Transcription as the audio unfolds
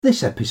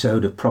This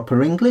episode of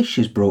Proper English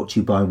is brought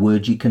to you by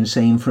words you can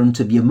say in front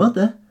of your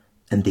mother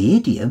and the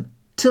idiom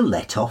to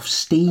let off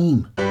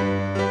steam.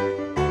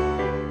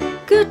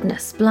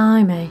 Goodness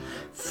blimey.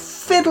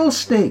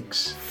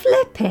 Fiddlesticks!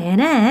 Flippin'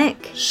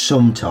 heck.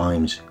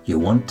 Sometimes you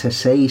want to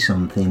say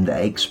something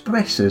that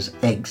expresses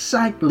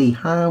exactly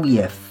how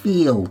you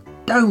feel,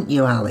 don't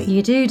you, Ali?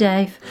 You do,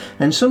 Dave.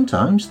 And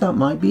sometimes that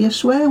might be a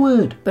swear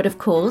word. But of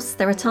course,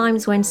 there are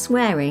times when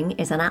swearing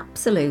is an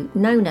absolute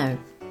no-no.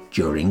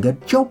 During a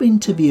job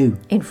interview.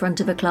 In front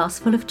of a class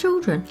full of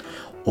children.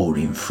 Or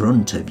in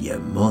front of your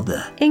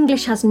mother.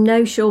 English has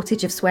no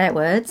shortage of swear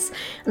words,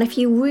 and if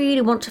you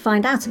really want to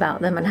find out about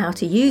them and how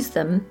to use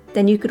them,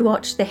 then you could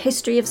watch The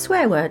History of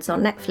Swear Words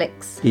on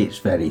Netflix. It's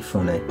very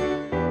funny.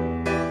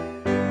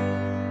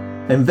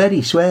 And very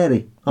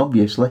sweary,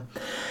 obviously,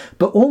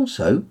 but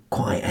also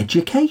quite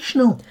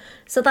educational.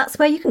 So that's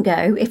where you can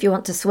go if you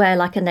want to swear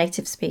like a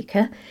native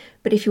speaker,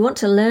 but if you want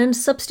to learn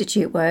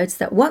substitute words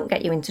that won't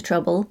get you into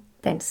trouble,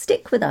 then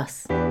stick with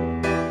us.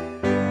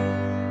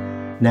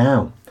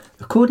 Now,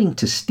 according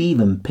to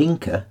Steven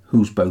Pinker,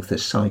 who's both a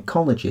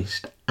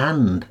psychologist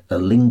and a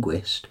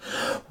linguist,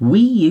 we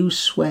use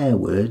swear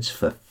words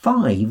for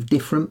 5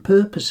 different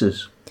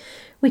purposes.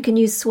 We can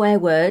use swear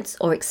words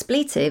or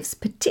expletives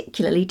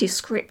particularly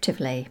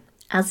descriptively,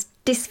 as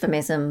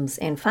dysphemisms,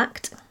 in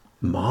fact.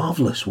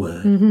 Marvellous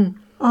word.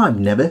 I've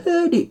never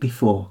heard it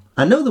before.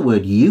 I know the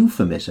word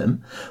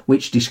euphemism,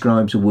 which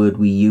describes a word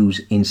we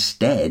use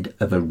instead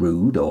of a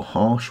rude or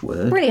harsh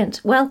word. Brilliant.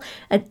 Well,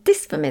 a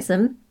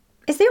dysphemism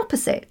is the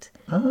opposite.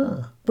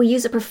 We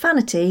use a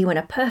profanity when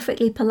a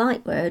perfectly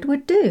polite word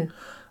would do.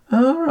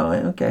 All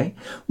right, okay.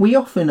 We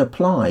often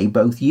apply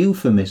both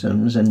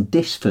euphemisms and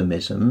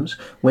dysphemisms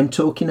when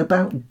talking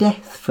about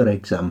death, for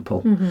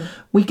example.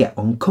 We get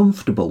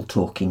uncomfortable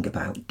talking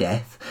about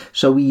death,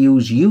 so we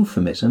use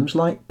euphemisms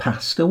like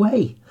passed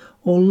away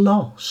or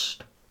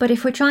lost. But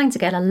if we're trying to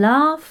get a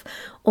laugh,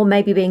 or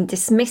maybe being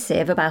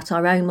dismissive about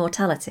our own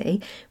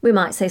mortality, we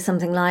might say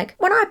something like,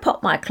 when I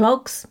pop my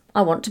clogs,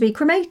 I want to be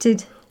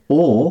cremated.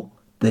 Or,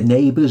 the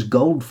neighbour's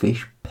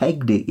goldfish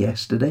pegged it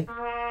yesterday.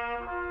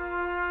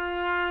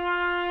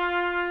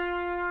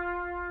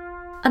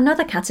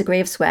 Another category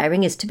of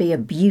swearing is to be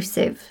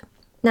abusive.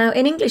 Now,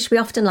 in English, we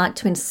often like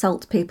to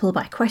insult people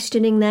by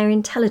questioning their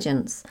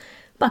intelligence,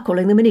 by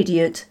calling them an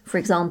idiot, for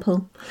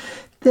example.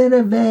 There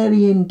are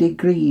varying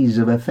degrees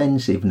of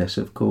offensiveness,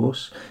 of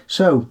course,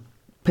 so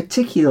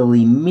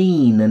particularly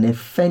mean and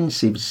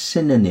offensive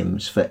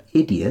synonyms for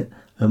idiot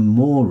are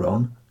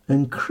moron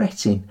and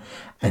cretin,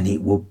 and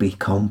it would be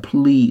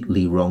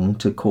completely wrong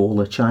to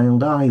call a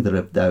child either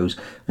of those,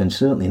 and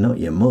certainly not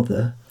your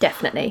mother.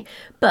 Definitely.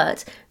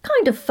 But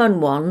kind of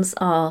fun ones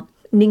are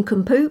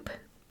nincompoop,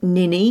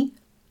 ninny,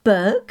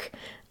 Burke,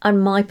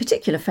 and my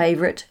particular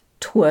favourite,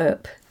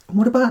 twerp.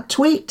 What about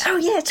twit? Oh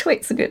yeah,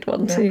 twit's a good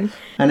one too.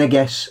 And I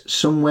guess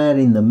somewhere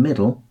in the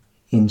middle,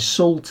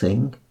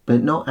 insulting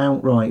but not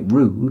outright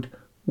rude,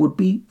 would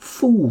be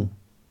fool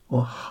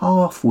or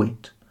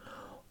half-wit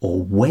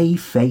or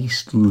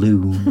whey-faced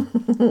loon.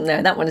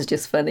 No, that one is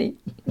just funny.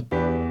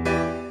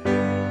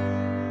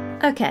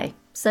 Okay,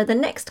 so the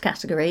next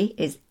category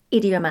is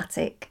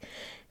idiomatic.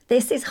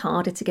 This is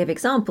harder to give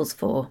examples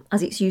for,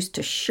 as it's used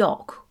to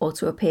shock or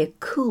to appear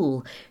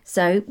cool,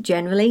 so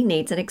generally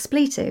needs an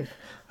expletive.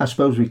 I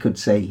suppose we could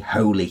say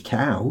holy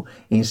cow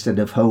instead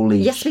of holy...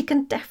 Yes, we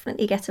can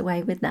definitely get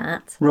away with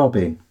that.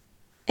 Robin.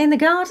 In the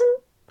garden?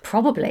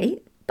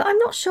 Probably, but I'm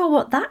not sure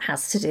what that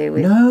has to do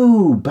with...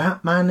 No,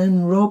 Batman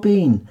and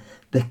Robin.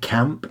 The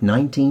camp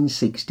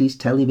 1960s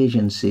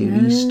television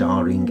series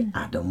starring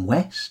Adam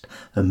West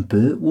and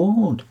Burt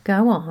Ward.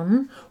 Go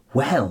on.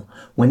 Well,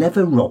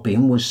 whenever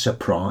Robin was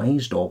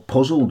surprised or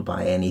puzzled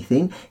by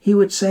anything, he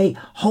would say,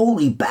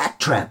 holy bat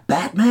trap,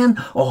 Batman,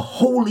 or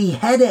holy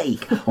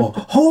headache, or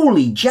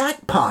holy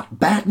jackpot,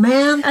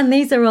 Batman. And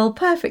these are all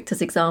perfect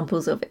as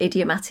examples of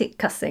idiomatic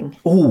cussing.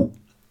 Oh,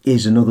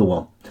 here's another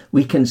one.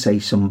 We can say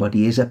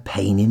somebody is a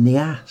pain in the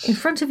ass. In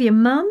front of your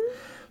mum?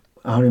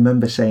 I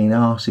remember saying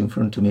arse in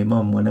front of my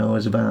mum when I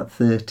was about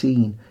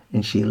 13,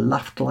 and she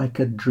laughed like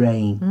a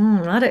drain.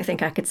 I don't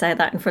think I could say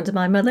that in front of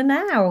my mother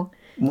now.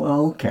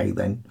 Well, OK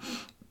then.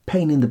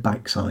 Pain in the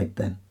backside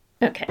then.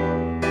 OK.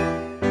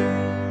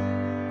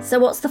 So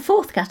what's the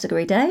fourth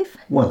category, Dave?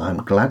 Well, I'm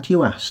glad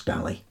you asked,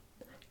 Ali.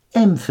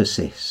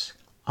 Emphasis.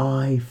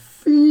 I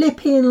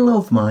flipping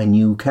love my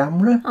new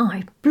camera.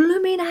 I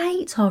blooming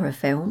hate horror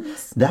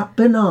films. That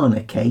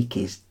banana cake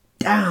is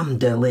damn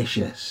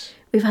delicious.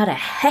 We've had a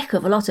heck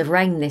of a lot of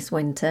rain this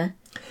winter.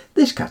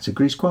 This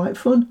category's quite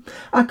fun.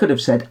 I could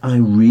have said I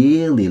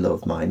really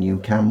love my new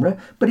camera,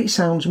 but it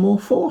sounds more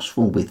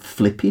forceful with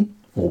flipping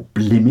or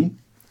blimming.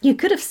 You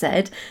could have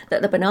said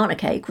that the banana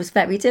cake was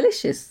very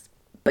delicious,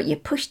 but you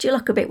pushed your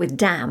luck a bit with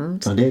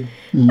damned. I did.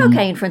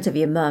 OK, in front of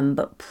your mum,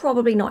 but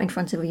probably not in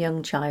front of a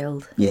young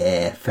child.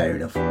 Yeah, fair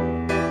enough.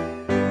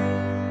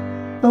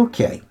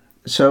 OK,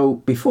 so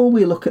before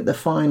we look at the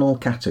final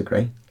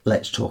category,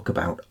 let's talk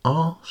about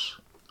arse,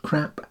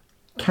 crap,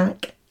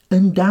 cack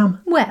and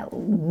damn. Well,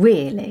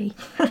 really?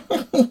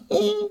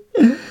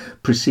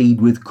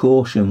 proceed with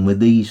caution with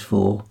these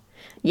 4.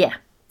 Yeah,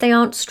 they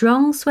aren't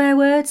strong swear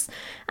words,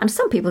 and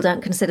some people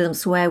don't consider them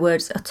swear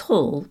words at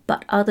all,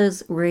 but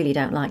others really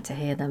don't like to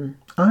hear them.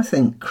 I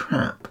think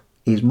crap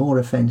is more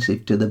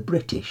offensive to the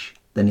British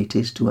than it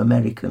is to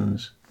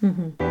Americans.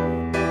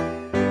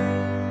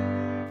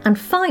 And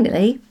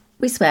finally,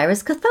 we swear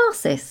as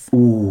catharsis.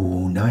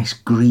 Ooh, nice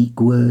Greek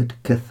word,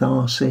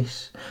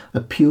 catharsis. A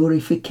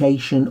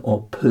purification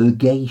or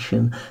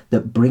purgation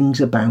that brings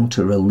about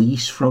a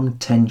release from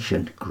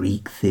tension.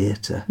 Greek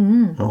theatre.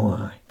 Oh,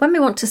 aye. When we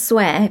want to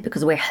swear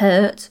because we're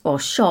hurt or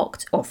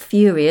shocked or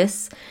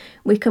furious,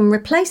 we can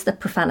replace the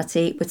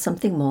profanity with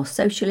something more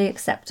socially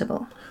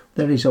acceptable.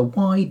 There is a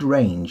wide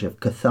range of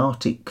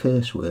cathartic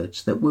curse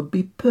words that would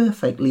be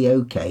perfectly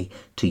okay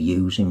to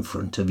use in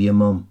front of your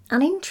mum.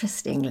 And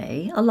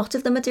interestingly, a lot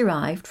of them are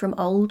derived from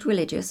old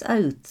religious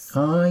oaths.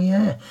 Ah,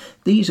 yeah.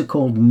 These are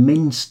called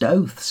minced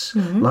oaths,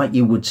 like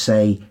you would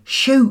say,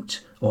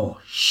 shoot or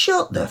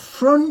shut the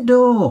front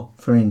door,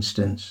 for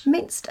instance.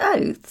 Minced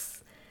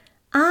oaths?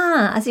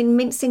 Ah, as in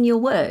mincing your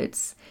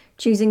words,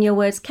 choosing your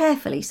words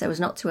carefully so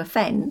as not to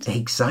offend.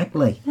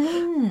 Exactly.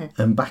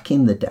 And back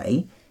in the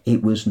day,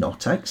 it was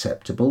not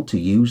acceptable to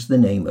use the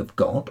name of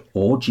God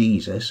or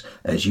Jesus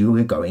as you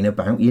were going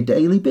about your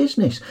daily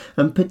business.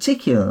 And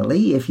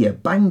particularly if you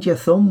banged your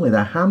thumb with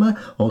a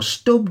hammer or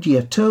stubbed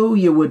your toe,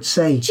 you would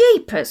say,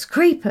 Jeepers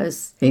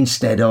creepers!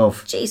 instead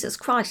of, Jesus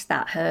Christ,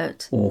 that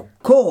hurt. or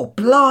God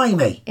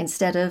blimey,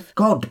 Instead of,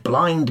 God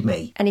blind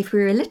me. and if we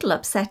were a little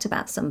upset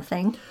about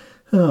something,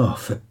 Oh,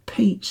 for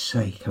Pete's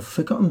sake, I've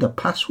forgotten the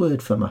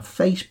password for my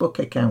Facebook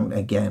account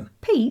again.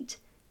 Pete?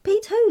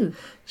 Pete who?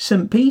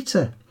 St.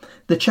 Peter,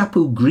 the chap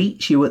who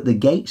greets you at the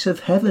gates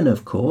of heaven,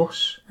 of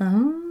course.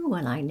 Oh,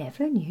 well, I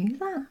never knew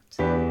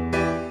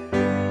that.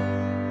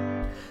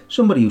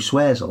 Somebody who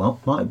swears a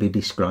lot might be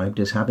described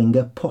as having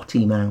a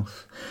potty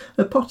mouth.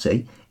 A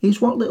potty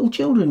is what little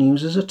children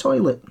use as a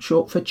toilet,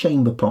 short for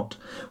chamber pot,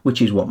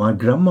 which is what my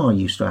grandma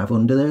used to have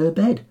under her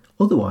bed,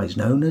 otherwise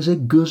known as a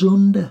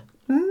guzunder.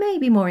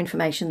 Maybe more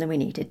information than we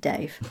needed,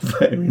 Dave.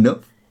 Fair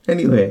enough.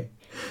 Anyway,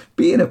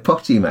 being a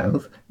potty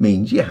mouth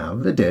means you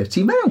have a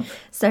dirty mouth.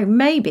 So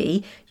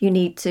maybe you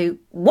need to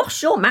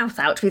wash your mouth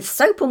out with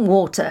soap and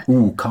water.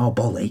 Ooh,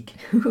 carbolic.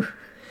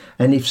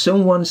 And if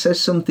someone says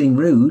something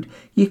rude,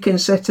 you can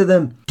say to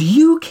them, do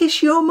you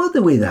kiss your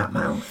mother with that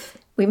mouth?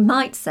 We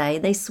might say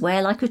they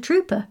swear like a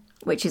trooper,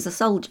 which is a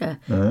soldier,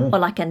 or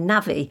like a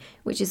navvy,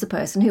 which is a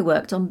person who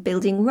worked on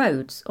building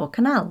roads or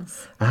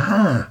canals.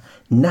 Ah,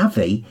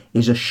 navvy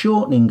is a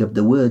shortening of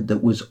the word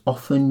that was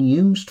often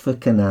used for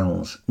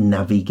canals,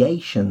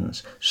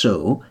 navigations.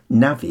 So,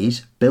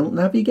 navvies built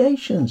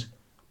navigations,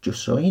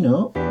 just so you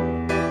know.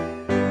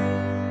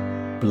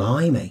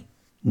 Blimey,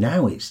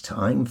 now it's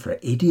time for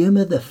Idiom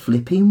of the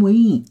Flipping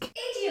Week.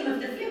 Idiom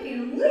of the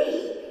flipping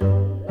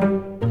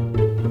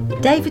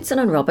week! Davidson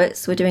and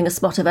Roberts were doing a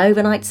spot of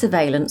overnight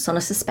surveillance on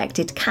a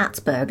suspected cat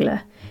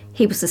burglar.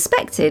 He was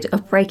suspected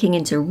of breaking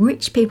into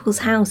rich people's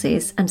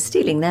houses and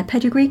stealing their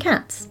pedigree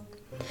cats.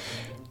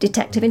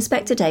 Detective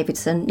Inspector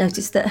Davidson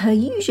noticed that her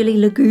usually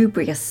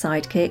lugubrious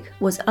sidekick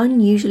was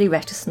unusually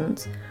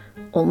reticent,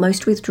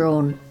 almost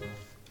withdrawn.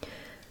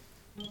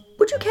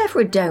 Would you care for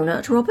a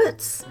donut,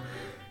 Roberts?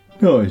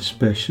 Not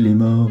especially,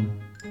 Mum.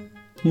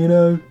 You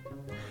know,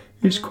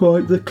 it's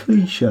quite the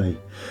cliché,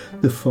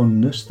 the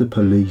fondness the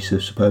police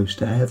are supposed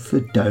to have for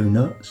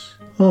doughnuts.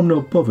 I'm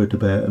not bothered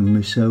about them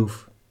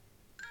myself,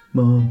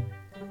 Mum.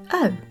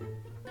 Oh,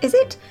 is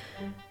it?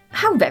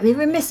 How very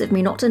remiss of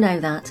me not to know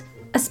that,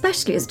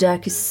 especially as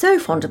Dirk is so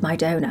fond of my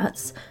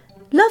doughnuts.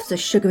 Loves a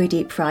sugary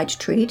deep fried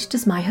treat,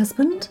 does my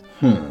husband?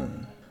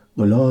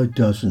 Well, I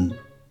doesn't.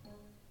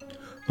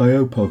 I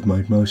hope I've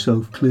made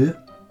myself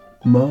clear,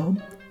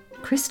 Mum.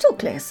 Crystal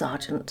clear,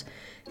 Sergeant.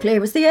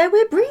 Clear as the air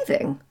we're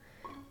breathing.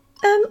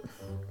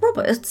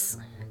 Roberts,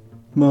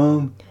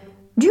 Mum,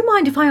 do you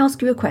mind if I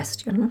ask you a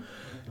question?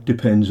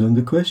 depends on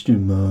the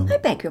question, Mum. I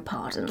beg your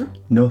pardon.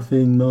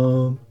 Nothing,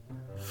 Mum.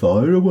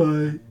 Fire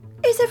away.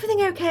 Is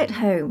everything okay at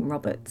home,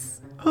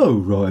 Roberts? Oh,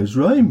 right as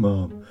rain,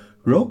 Mum.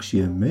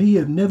 Roxy and me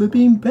have never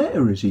been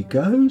better as it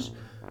goes.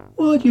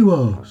 Why do you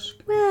ask?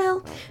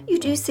 Well, you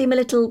do seem a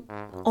little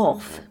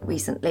off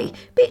recently.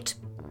 Bit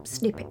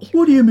snippy.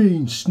 What do you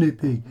mean,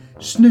 snippy?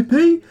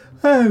 Snippy?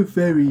 How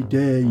very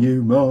dare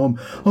you, Mum?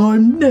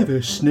 I'm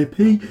never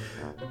snippy.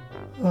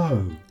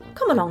 Oh,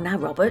 Come along now,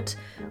 Robert.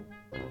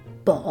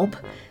 Bob,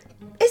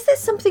 is there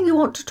something you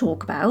want to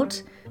talk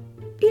about?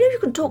 You know you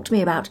can talk to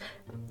me about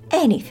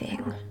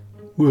anything.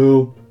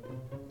 well,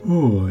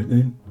 all right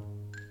then.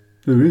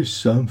 There is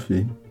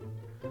something.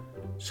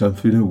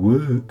 Something at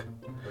work.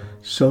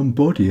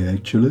 Somebody,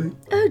 actually.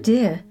 Oh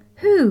dear,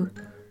 who?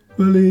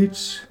 Well,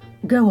 it's...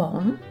 Go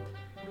on.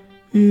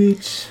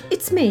 It's...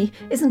 Me,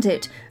 isn't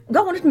it?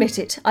 Go on, admit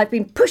it. I've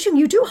been pushing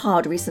you too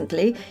hard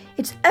recently.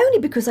 It's only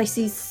because I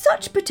see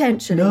such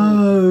potential in you.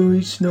 No,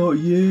 it's not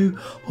you.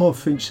 I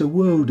think's the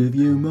world of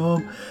you,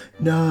 Mum.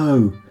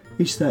 No,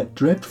 it's that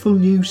dreadful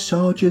new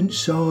Sergeant.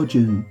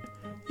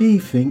 He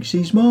thinks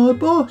he's my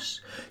boss.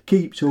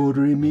 Keeps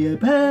ordering me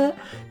about,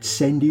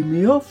 sending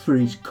me off for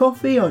his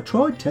coffee. I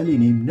tried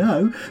telling him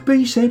no, but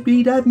he said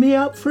he'd have me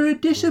up for a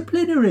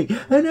disciplinary,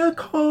 and I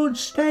can't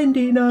stand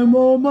it no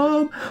more,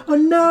 Mum.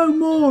 No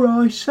more,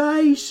 I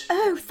says.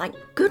 Oh, thank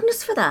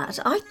goodness for that.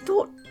 I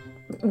thought...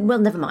 Well,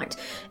 never mind.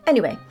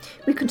 Anyway,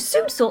 we can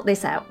soon sort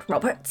this out,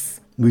 Roberts.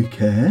 We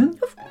can?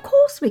 Of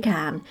course we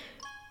can.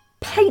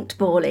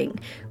 Paintballing.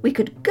 We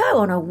could go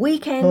on a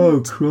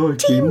weekend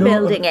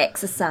team-building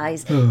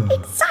exercise.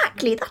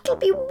 Exactly, that'll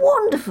be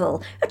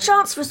wonderful. A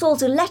chance for us all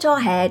to let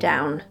our hair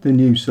down. The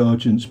new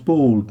sergeant's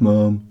bald,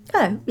 Mum.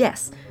 Oh,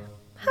 yes.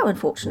 How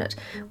unfortunate.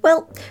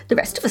 Well, the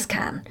rest of us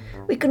can.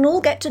 We can all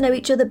get to know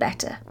each other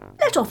better.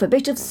 Let off a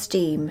bit of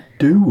steam.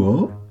 Do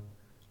what?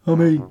 I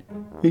mean,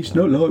 it's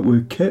not like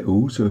we're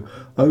kettles or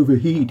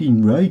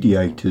overheating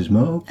radiators,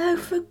 Mum. Oh,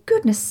 for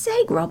goodness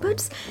sake,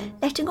 Roberts.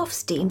 Letting off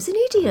steam's an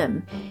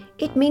idiom.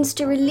 It means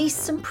to release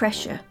some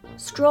pressure,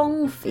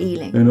 strong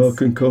feelings. And I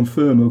can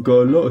confirm I've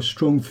got a lot of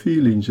strong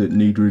feelings that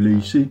need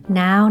releasing.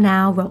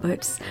 Now,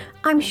 Roberts.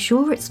 I'm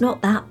sure it's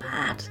not that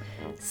bad.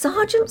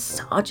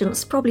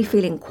 Sergeant's probably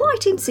feeling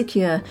quite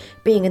insecure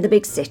being in the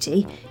big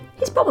city.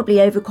 He's probably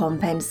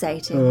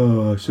overcompensating.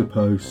 Oh, I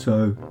suppose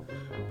so.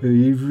 But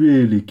he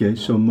really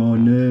gets on my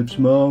nerves,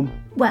 Mum.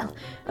 Well,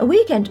 a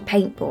weekend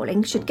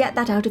paintballing should get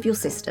that out of your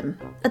system.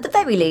 At the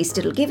very least,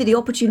 it'll give you the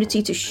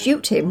opportunity to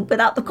shoot him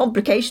without the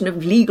complication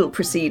of legal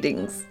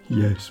proceedings.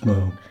 Yes,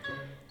 Mum.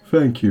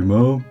 Thank you,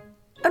 Mum.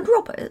 And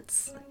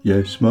Roberts?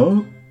 Yes,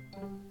 Mum?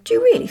 Do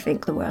you really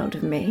think the world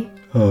of me?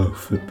 Oh,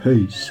 for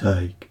Pete's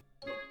sake.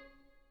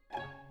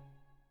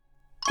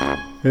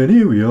 And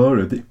here we are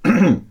at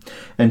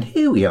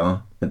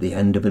the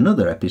end of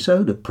another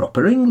episode of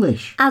Proper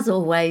English. As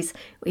always,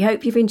 we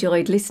hope you've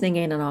enjoyed listening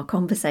in on our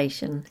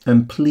conversation.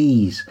 And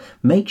please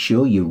make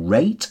sure you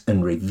rate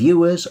and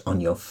review us on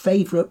your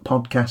favourite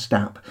podcast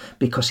app,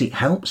 because it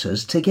helps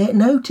us to get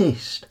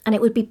noticed. And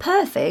it would be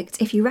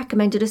perfect if you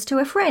recommended us to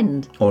a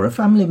friend. Or a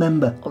family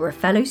member. Or a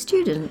fellow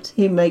student.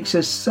 It makes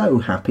us so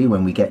happy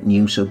when we get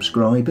new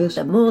subscribers.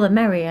 The more the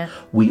merrier.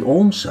 We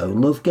also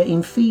love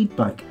getting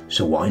feedback,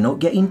 so why not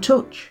get in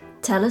touch?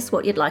 Tell us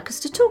what you'd like us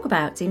to talk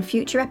about in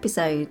future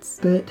episodes.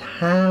 But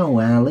how,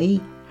 Ali?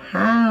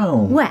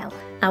 How? Well,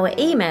 our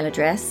email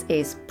address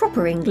is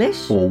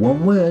properenglish, all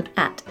one word,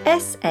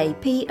 @sapo.pt.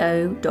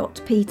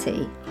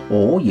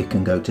 Or you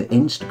can go to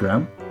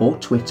Instagram or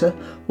Twitter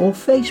or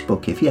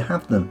Facebook if you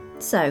have them.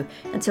 So,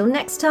 until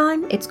next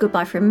time, it's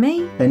goodbye from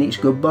me. And it's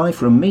goodbye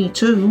from me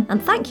too.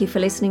 And thank you for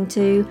listening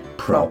to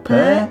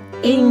Proper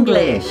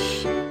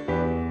English.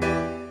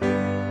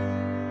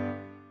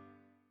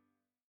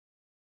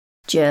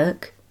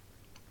 Jerk,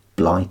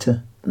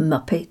 Blighter,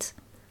 Muppet,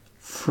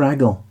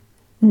 Fraggle,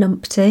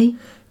 Numpty,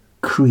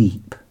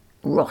 Creep,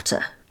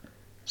 Rotter,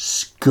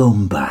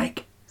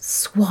 Scumbag,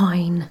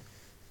 Swine.